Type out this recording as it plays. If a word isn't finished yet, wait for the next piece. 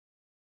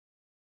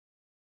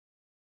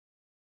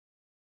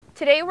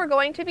Today we're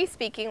going to be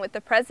speaking with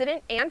the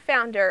president and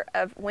founder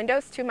of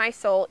Windows to My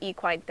Soul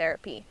Equine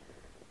Therapy.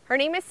 Her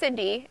name is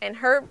Cindy, and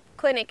her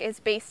clinic is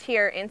based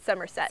here in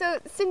Somerset. So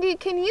Cindy,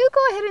 can you go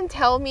ahead and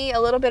tell me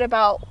a little bit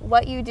about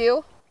what you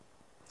do?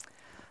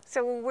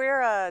 So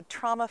we're a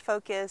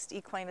trauma-focused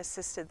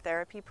equine-assisted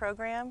therapy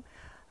program.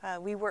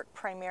 We work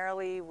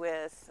primarily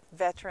with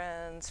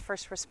veterans,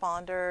 first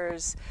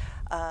responders,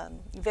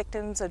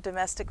 victims of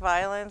domestic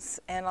violence,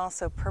 and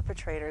also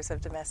perpetrators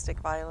of domestic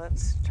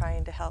violence,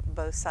 trying to help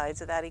both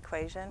sides of that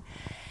equation,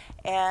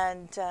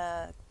 and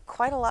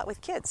quite a lot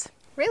with kids.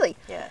 Really?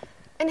 Yeah.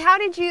 And how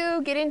did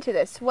you get into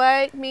this?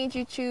 What made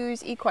you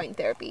choose equine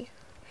therapy?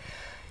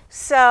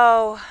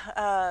 So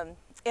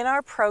in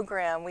our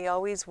program, we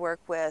always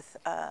work with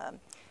a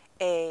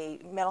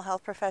mental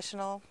health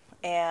professional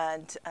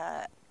and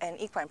an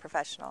equine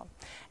professional.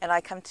 And I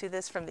come to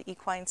this from the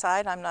equine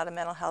side. I'm not a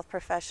mental health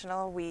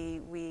professional.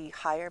 We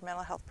hire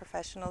mental health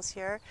professionals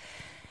here.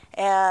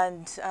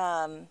 And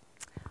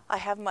I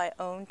have my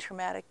own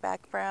traumatic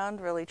background,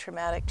 really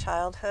traumatic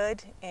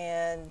childhood.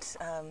 And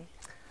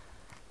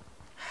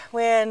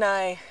when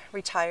I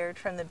retired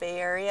from the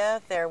Bay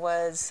Area, there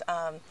was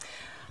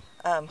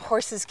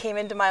horses came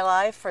into my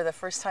life for the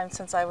first time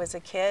since I was a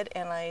kid,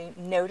 and I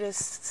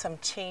noticed some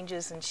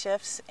changes and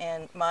shifts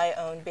in my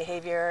own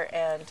behavior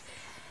and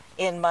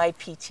in my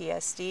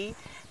PTSD,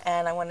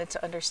 and I wanted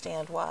to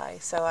understand why.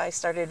 So I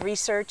started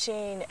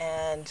researching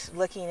and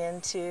looking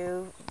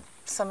into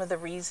some of the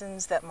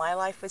reasons that my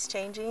life was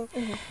changing.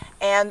 Mm-hmm.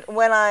 And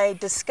when I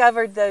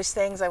discovered those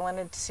things, I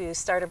wanted to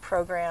start a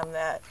program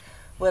that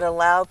would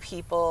allow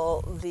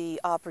people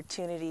the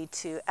opportunity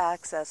to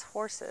access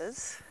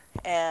horses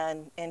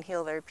and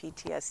heal their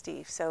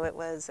PTSD. So it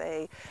was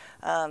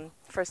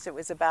first it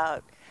was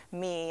about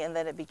me, and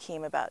then it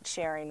became about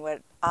sharing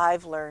what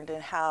I've learned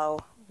and how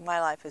my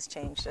life has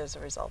changed as a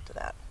result of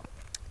that.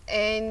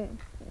 And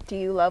do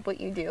you love what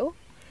you do?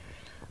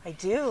 I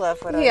do love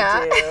what I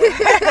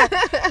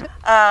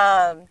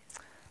do.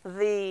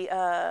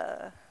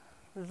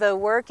 The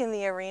work in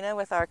the arena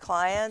with our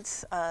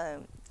clients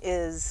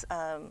is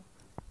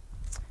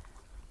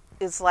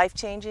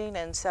life-changing,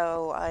 and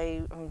so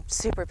I'm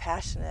super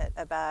passionate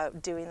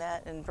about doing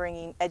that and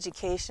bringing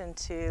education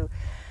to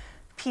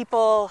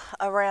people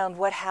around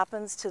what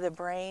happens to the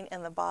brain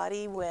and the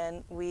body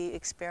when we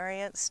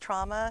experience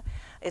trauma.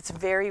 It's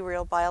very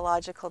real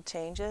biological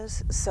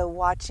changes, so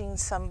watching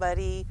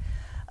somebody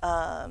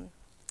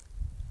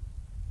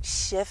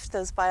shift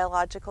those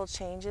biological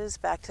changes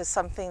back to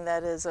something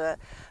that is a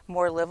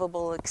more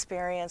livable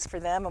experience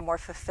for them, a more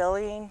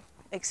fulfilling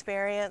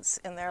experience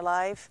in their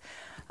life.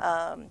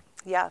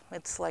 Yeah,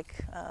 it's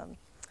like,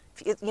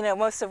 you know,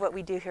 most of what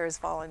we do here is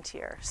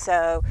volunteer.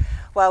 So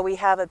while we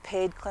have a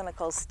paid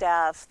clinical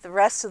staff, the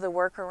rest of the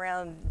work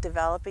around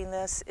developing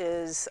this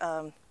is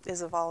a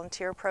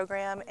volunteer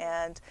program.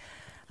 And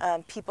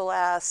people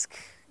ask,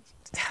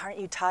 aren't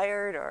you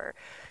tired? Or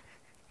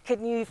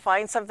couldn't you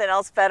find something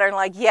else better? And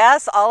like,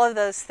 yes, all of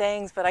those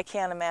things, but I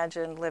can't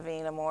imagine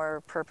living a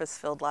more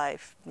purpose-filled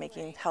life,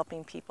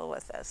 helping people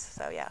with this.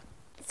 So yeah.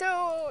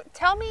 So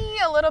tell me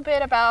a little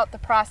bit about the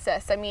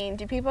process. I mean,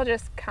 do people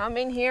just come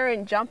in here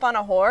and jump on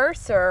a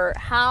horse, or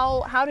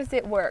how does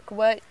it work?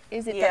 What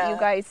is it that you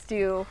guys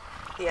do,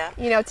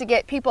 you know, to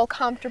get people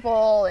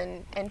comfortable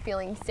and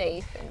feeling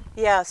safe?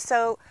 Yeah,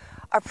 so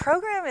our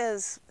program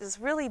is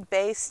really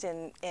based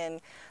in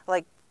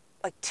like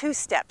two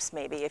steps,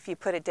 maybe, if you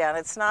put it down.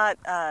 It's not,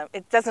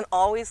 it doesn't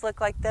always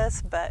look like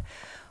this, but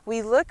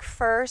we look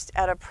first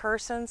at a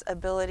person's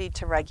ability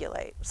to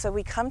regulate. So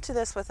we come to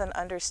this with an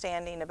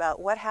understanding about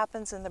what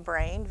happens in the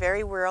brain,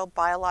 very real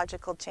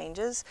biological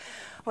changes,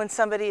 when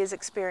somebody has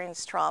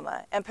experienced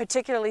trauma, and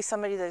particularly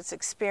somebody that's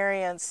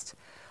experienced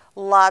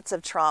lots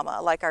of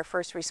trauma, like our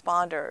first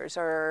responders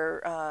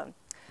or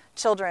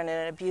children in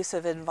an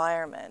abusive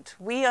environment.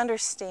 We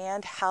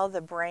understand how the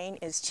brain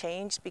is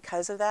changed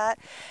because of that,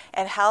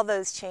 and how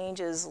those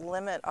changes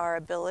limit our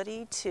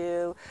ability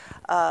to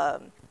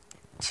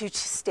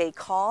stay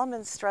calm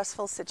in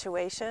stressful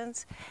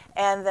situations,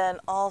 and then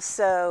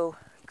also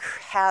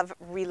have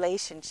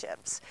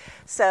relationships.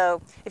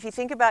 So if you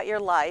think about your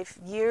life,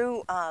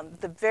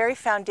 the very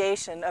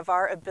foundation of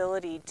our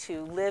ability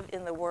to live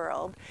in the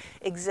world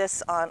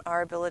exists on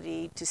our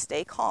ability to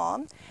stay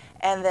calm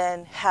and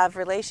then have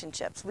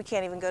relationships. We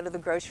can't even go to the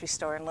grocery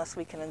store unless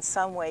we can in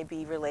some way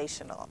be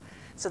relational.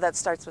 So that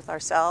starts with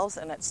ourselves,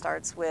 and it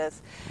starts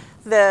with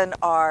then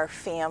our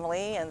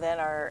family, and then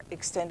our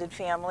extended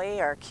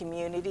family, our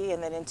community,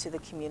 and then into the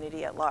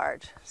community at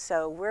large.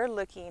 So we're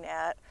looking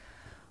at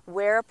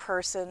where a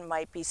person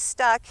might be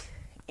stuck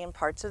in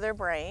parts of their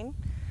brain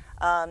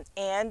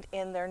and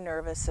in their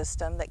nervous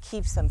system that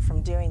keeps them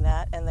from doing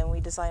that, and then we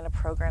design a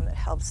program that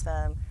helps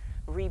them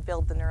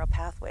rebuild the neural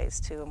pathways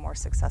to a more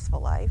successful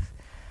life.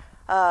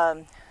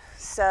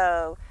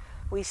 So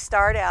we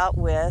start out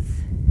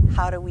with,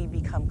 how do we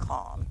become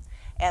calm?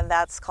 And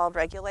that's called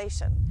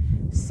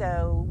regulation.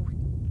 So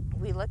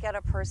we look at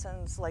a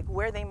person's, like,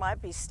 where they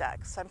might be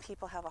stuck. Some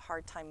people have a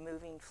hard time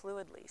moving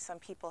fluidly. Some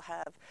people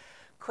have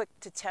quick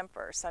to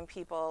temper. Some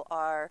people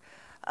are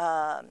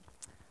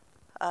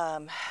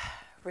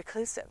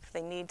reclusive.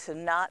 They need to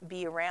not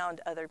be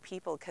around other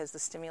people because the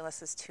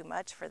stimulus is too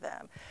much for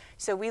them.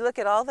 So we look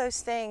at all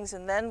those things,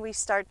 and then we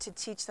start to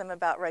teach them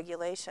about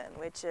regulation,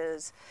 which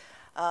is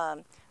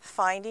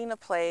finding a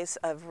place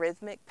of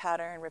rhythmic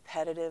pattern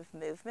repetitive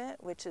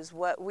movement, which is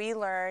what we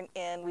learn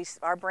in,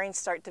 our brains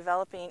start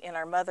developing in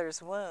our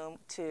mother's womb,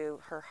 to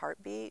her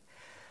heartbeat,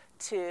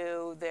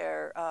 to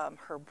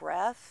her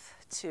breath,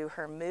 to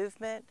her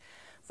movement.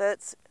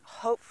 That's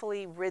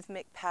hopefully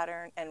rhythmic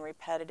pattern and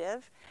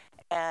repetitive.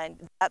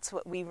 And that's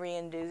what we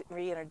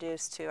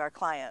reintroduce to our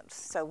clients.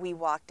 So we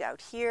walked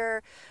out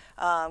here.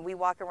 We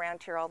walk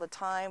around here all the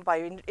time.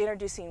 By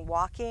introducing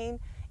walking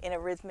in a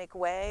rhythmic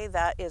way,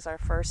 that is our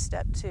first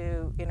step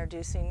to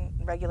introducing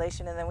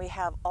regulation. And then we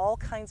have all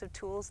kinds of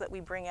tools that we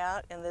bring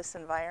out in this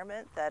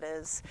environment that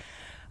is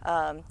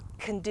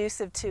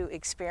conducive to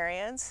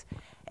experience.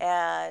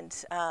 And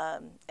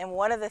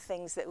one of the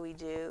things that we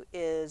do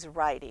is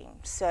riding.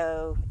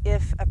 So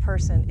if a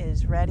person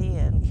is ready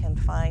and can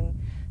find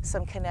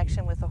some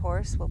connection with the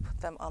horse, we'll put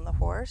them on the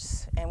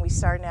horse. And we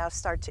start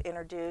to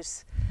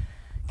introduce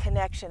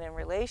connection and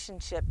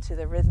relationship to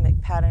the rhythmic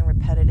pattern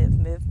repetitive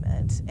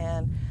movement.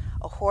 And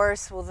a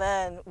horse will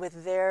then,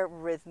 with their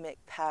rhythmic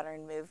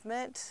pattern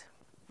movement,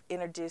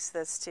 introduce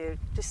this to,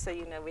 just so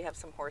you know, we have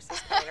some horses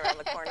coming around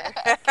the corner.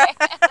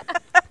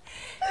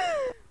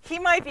 He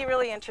might be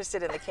really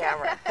interested in the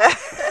camera.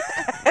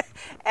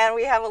 And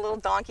we have a little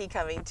donkey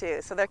coming too.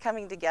 So they're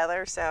coming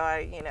together.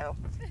 So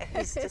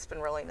he's just been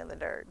rolling in the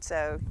dirt.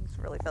 So he's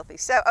really filthy.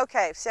 So,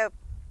 okay, so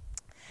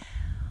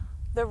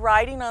the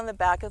riding on the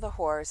back of the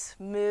horse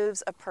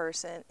moves a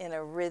person in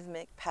a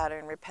rhythmic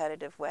pattern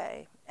repetitive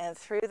way. And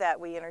through that,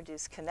 we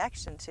introduce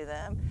connection to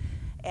them.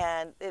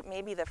 And it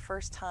may be the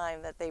first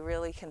time that they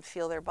really can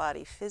feel their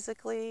body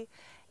physically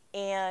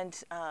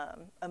and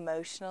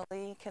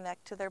emotionally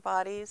connect to their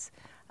bodies.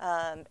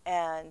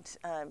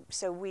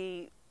 So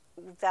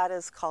that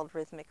is called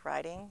rhythmic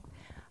riding.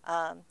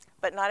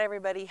 But not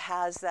everybody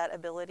has that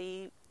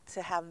ability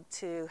to have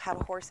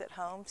a horse at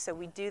home. So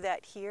we do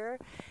that here,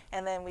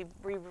 and then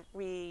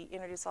we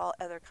introduce all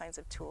other kinds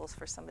of tools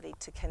for somebody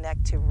to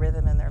connect to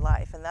rhythm in their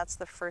life. And that's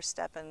the first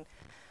step in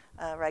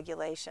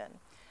regulation.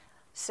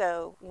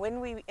 So when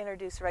we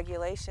introduce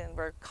regulation,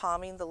 we're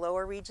calming the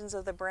lower regions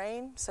of the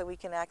brain so we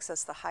can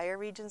access the higher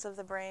regions of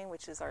the brain,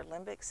 which is our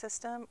limbic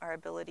system, our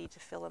ability to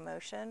feel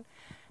emotion,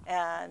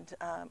 and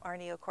our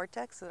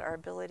neocortex, our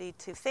ability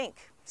to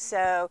think,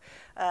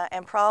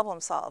 and problem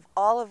solve,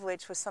 all of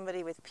which with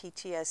somebody with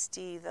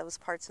PTSD, those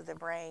parts of the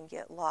brain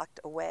get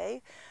locked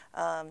away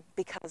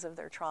because of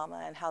their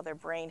trauma and how their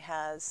brain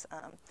has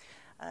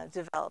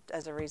developed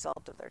as a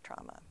result of their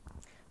trauma.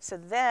 So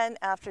then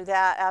after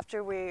that,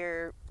 after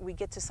we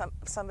get to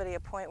somebody a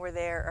point where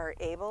they are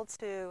able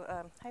to,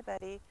 hi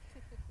buddy,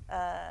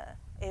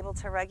 able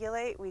to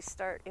regulate, we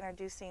start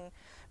introducing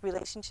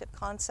relationship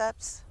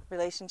concepts.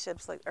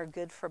 Relationships are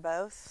good for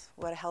both,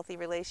 what a healthy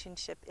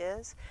relationship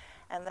is,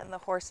 and then the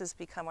horses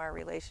become our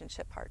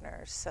relationship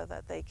partners so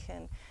that they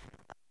can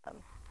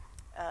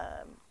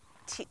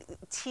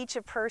teach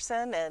a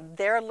person, and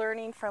they're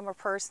learning from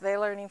they're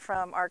learning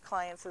from our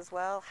clients as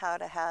well, how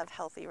to have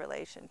healthy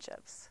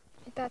relationships.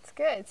 That's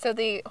good. So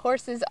the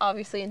horses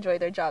obviously enjoy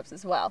their jobs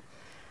as well.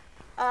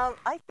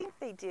 I think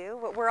they do,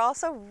 but we're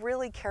also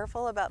really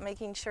careful about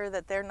making sure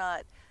that they're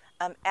not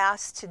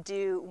asked to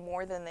do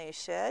more than they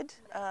should.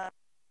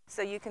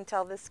 So you can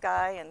tell this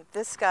guy and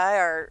this guy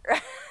are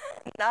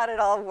not at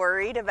all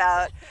worried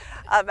about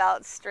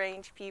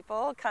strange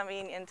people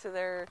coming into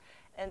their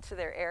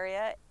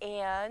area,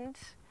 and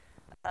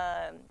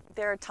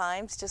there are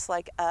times, just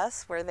like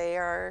us, where they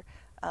are.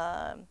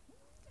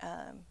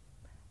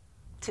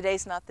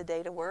 Today's not the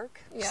day to work.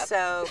 Yep.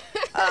 So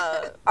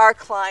our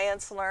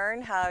clients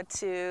learn how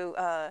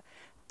to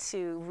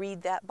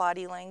read that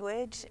body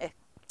language,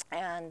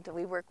 and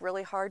we work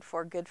really hard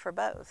for good for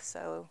both.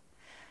 So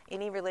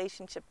any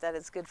relationship that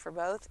is good for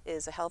both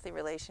is a healthy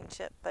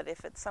relationship. But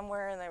if it's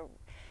somewhere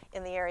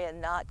in the area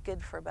not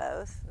good for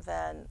both,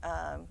 then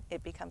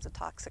it becomes a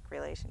toxic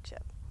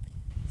relationship.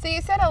 So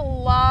you said a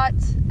lot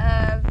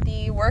of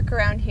the work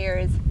around here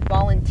is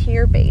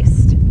volunteer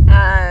based.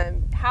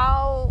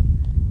 How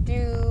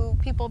do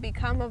people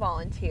become a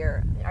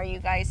volunteer? Are you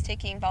guys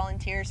taking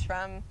volunteers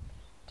from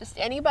just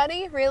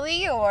anybody,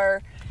 really,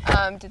 or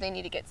do they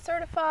need to get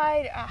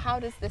certified? How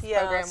does this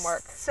program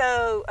work?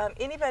 So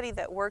anybody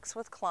that works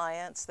with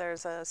clients,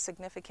 there's a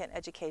significant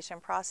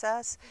education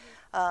process.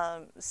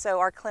 So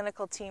our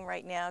clinical team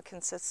right now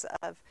consists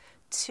of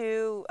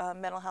 2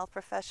 mental health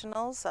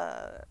professionals,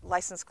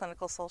 licensed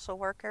clinical social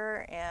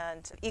worker,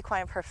 and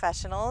equine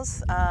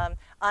professionals.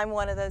 I'm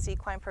one of those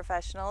equine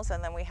professionals,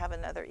 and then we have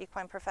another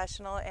equine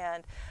professional,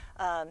 and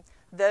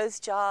those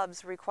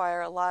jobs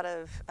require a lot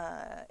of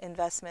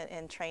investment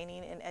in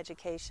training and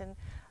education,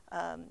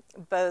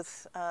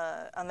 both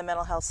on the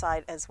mental health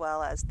side as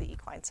well as the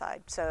equine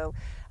side. So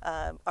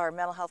our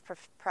mental health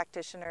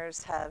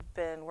practitioners have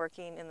been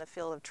working in the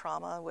field of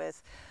trauma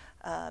with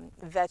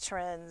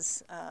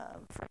veterans,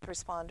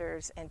 first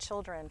responders, and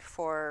children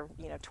for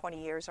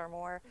 20 years or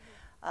more.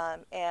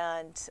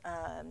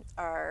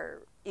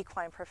 Our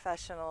equine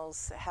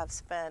professionals have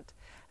spent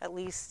at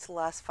least the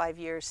last 5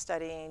 years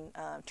studying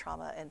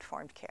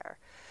trauma-informed care.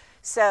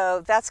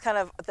 So that's kind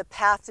of the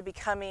path to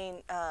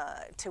becoming,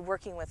 to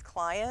working with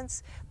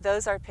clients.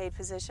 Those are paid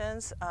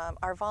positions.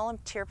 Our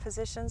volunteer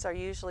positions are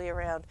usually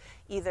around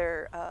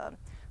either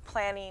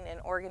planning and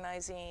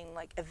organizing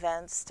like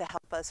events to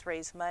help us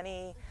raise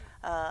money,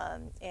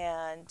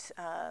 and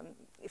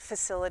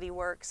facility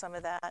work, some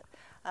of that.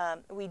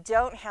 We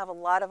don't have a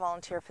lot of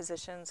volunteer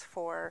positions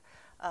for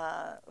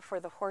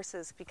the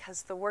horses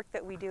because the work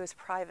that we do is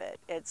private.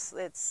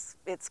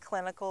 It's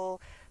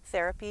clinical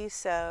therapy,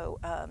 so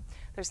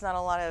there's not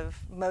a lot of,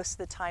 most of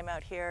the time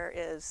out here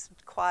is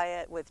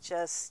quiet with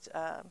just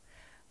a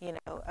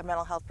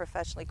mental health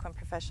professional, equine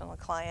professional,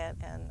 client,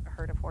 and a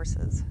herd of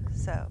horses.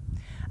 So,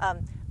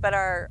 but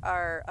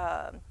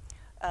our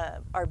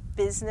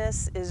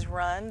business is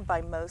run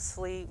by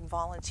mostly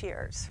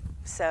volunteers.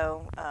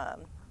 So,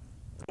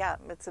 yeah,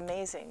 it's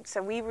amazing.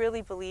 So we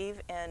really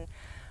believe in,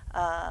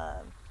 I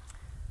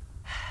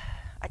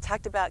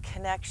talked about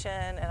connection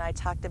and I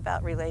talked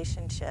about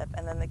relationship,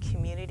 and then the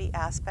community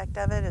aspect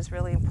of it is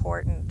really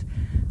important.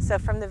 So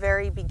from the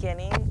very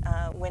beginning,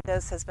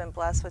 Windows has been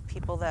blessed with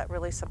people that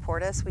really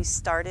support us. We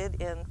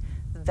started in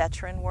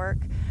veteran work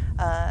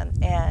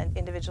and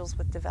individuals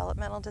with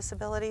developmental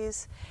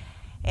disabilities.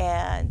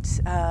 And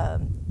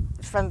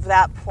from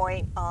that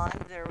point on,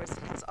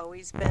 has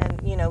always been,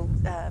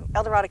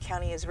 El Dorado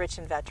County is rich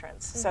in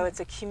veterans. Mm-hmm. So it's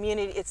a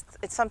community,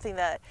 it's something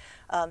that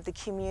the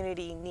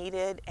community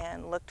needed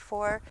and looked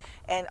for.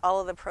 And all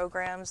of the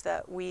programs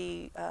that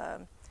we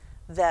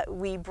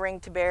bring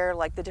to bear,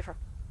 like the different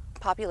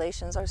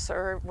populations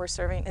we're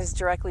serving, is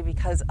directly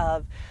because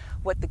of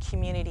what the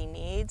community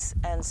needs.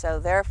 And so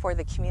therefore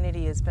the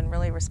community has been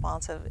really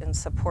responsive in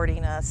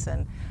supporting us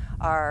and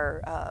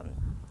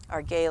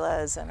our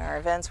galas and our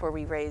events where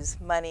we raise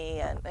money.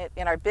 And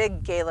in our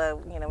big gala,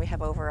 we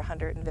have over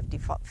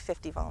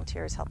 150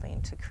 volunteers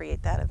helping to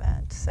create that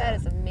event. So that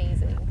is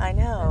amazing. I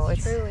know.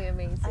 It's truly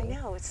amazing. I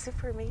know. It's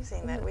super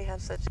amazing that we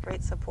have such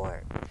great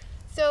support.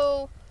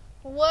 So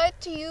what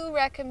do you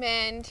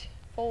recommend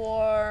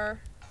for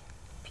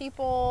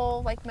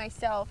people like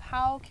myself?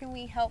 How can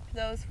we help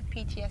those with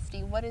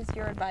PTSD? What is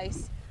your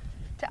advice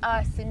to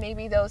us and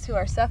maybe those who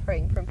are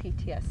suffering from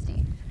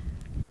PTSD?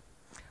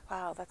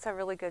 Wow, that's a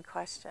really good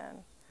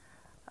question.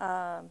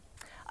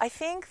 I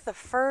think the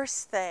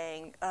first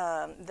thing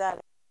that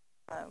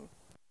is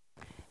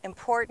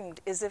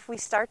important is if we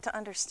start to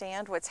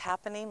understand what's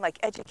happening, like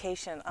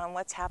education on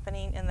what's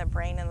happening in the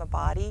brain and the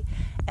body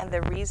and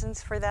the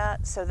reasons for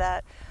that, so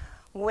that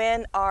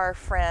when our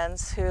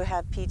friends who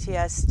have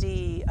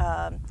PTSD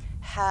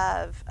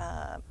have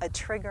a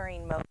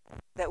triggering moment,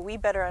 that we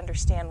better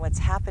understand what's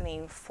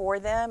happening for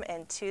them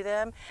and to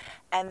them,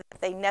 and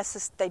they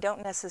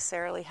don't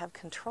necessarily have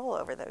control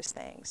over those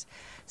things.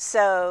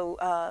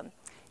 So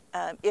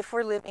if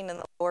we're living in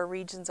the lower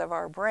regions of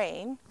our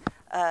brain,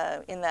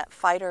 in that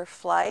fight or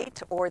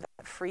flight or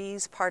that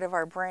freeze part of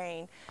our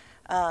brain,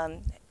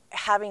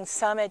 having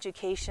some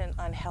education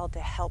on how to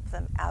help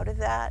them out of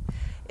that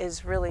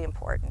is really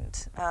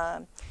important.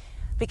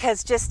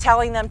 Because just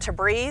telling them to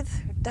breathe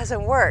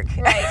doesn't work.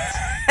 Right,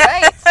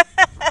 right.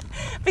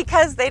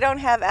 Because they don't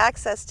have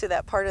access to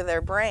that part of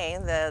their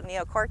brain, the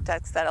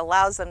neocortex, that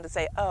allows them to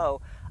say,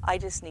 oh, I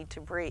just need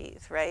to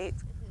breathe, right?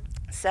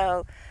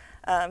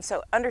 Mm-hmm.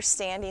 So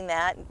understanding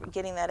that,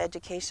 getting that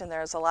education,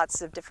 there's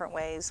lots of different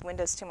ways.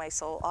 Windows to My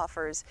Soul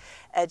offers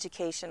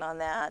education on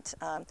that.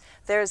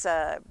 There's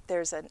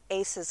an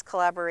ACEs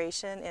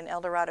collaboration in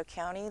El Dorado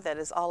County that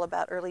is all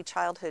about early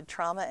childhood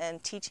trauma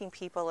and teaching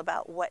people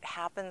about what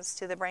happens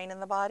to the brain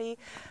and the body.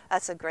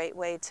 That's a great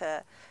way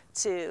to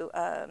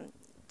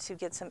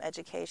get some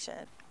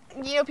education.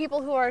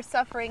 People who are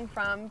suffering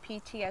from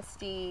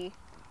PTSD,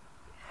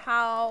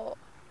 how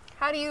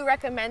do you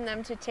recommend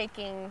them to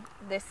taking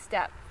this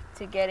step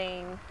to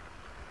getting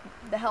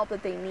the help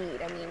that they need?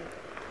 I mean,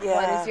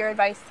 what is your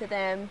advice to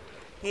them?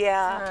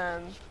 Yeah.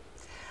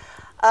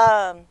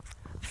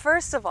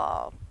 First of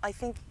all, I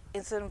think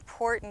it's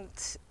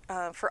important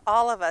for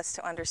all of us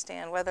to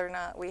understand, whether or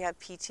not we have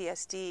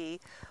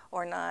PTSD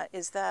or not,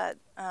 is that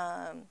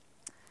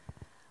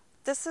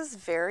this is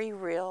very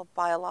real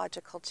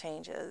biological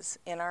changes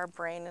in our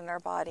brain and our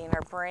body. And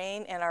our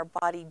brain and our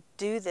body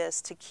do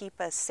this to keep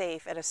us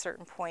safe at a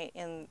certain point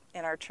in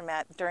our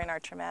during our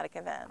traumatic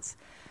events.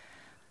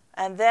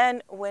 And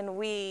then when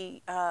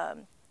we are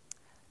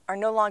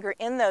no longer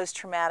in those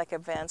traumatic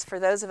events, for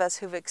those of us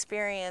who've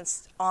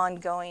experienced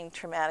ongoing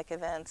traumatic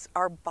events,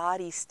 our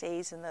body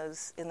stays in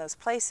those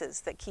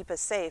places that keep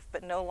us safe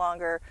but no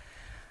longer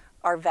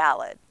are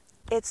valid.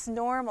 It's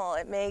normal.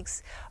 It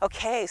makes,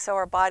 okay, so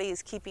our body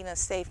is keeping us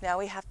safe. Now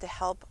we have to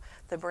help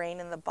the brain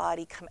and the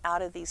body come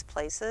out of these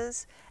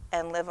places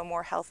and live a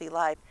more healthy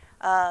life.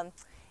 And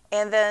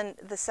then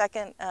the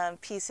second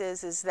piece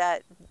is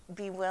that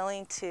be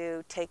willing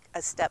to take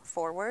a step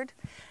forward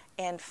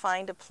and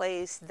find a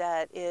place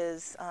that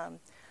is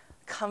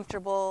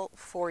comfortable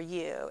for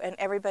you. And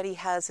everybody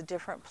has a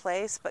different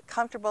place, but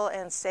comfortable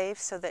and safe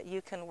so that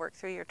you can work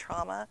through your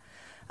trauma.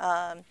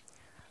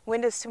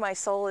 Windows to My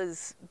Soul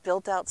is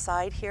built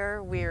outside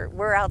here.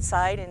 We're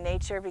outside in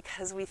nature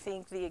because we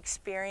think the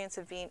experience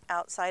of being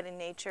outside in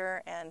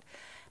nature and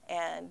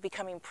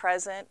becoming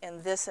present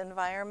in this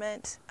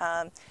environment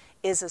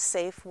is a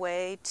safe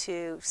way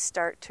to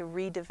start to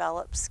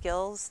redevelop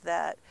skills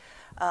that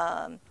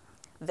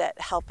that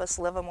help us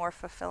live a more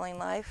fulfilling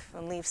life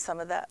and leave some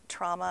of that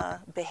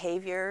trauma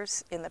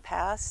behaviors in the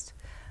past.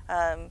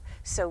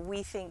 So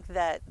we think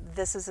that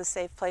this is a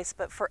safe place,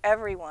 but for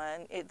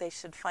everyone, they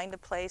should find a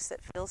place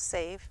that feels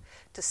safe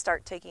to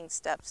start taking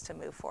steps to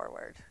move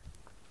forward.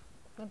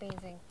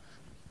 Amazing.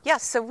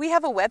 Yes, so we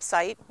have a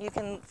website. You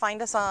can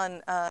find us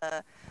on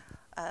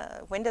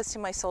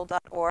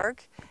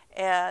windowstomysoul.org,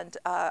 and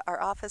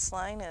our office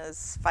line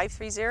is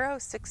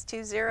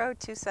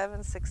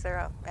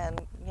 530-620-2760.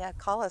 And yeah,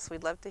 call us.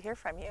 We'd love to hear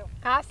from you.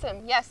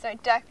 Awesome. Yes, I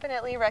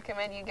definitely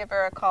recommend you give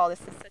her a call.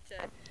 This is such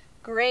a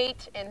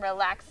great and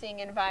relaxing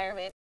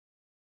environment